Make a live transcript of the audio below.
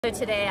So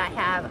today I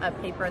have a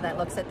paper that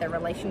looks at the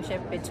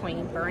relationship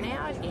between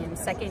burnout in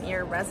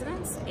second-year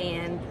residents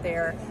and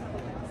their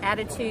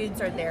attitudes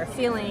or their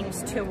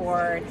feelings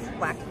toward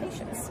Black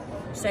patients.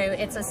 So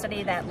it's a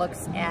study that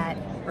looks at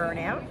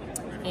burnout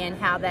and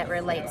how that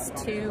relates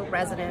to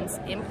residents'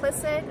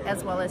 implicit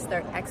as well as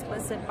their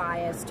explicit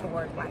bias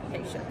toward Black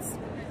patients.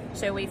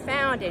 So we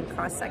found in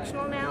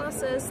cross-sectional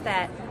analysis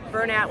that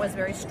burnout was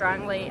very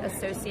strongly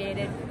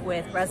associated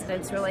with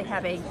residents really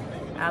having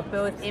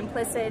both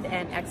implicit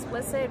and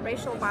explicit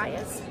racial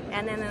bias.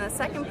 And then in the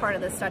second part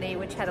of the study,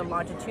 which had a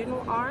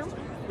longitudinal arm,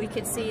 we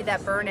could see that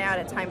burnout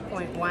at time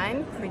point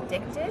 1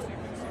 predicted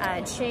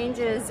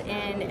changes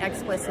in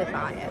explicit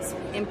bias.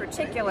 In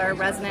particular,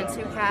 residents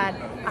who had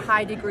a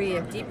high degree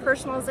of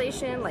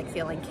depersonalization, like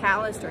feeling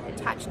calloused or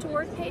detached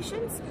toward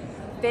patients,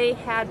 they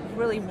had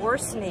really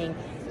worsening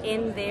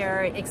in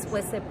their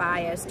explicit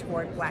bias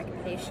toward Black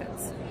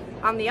patients.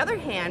 On the other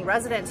hand,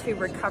 residents who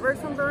recovered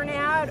from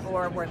burnout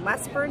or were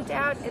less burnt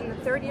out in the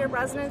third-year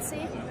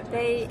residency,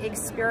 they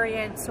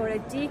experienced sort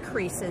of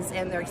decreases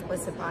in their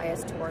explicit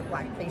bias toward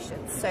Black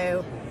patients.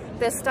 So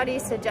this study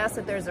suggests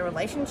that there's a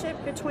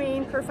relationship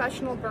between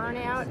professional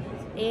burnout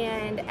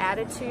and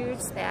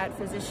attitudes that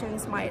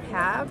physicians might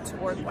have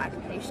toward Black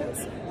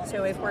patients.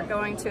 So if we're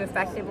going to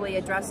effectively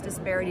address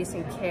disparities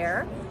in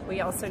care, we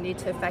also need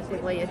to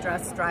effectively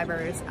address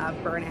drivers of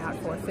burnout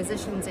for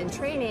physicians in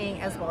training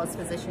as well as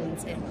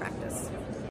physicians in practice.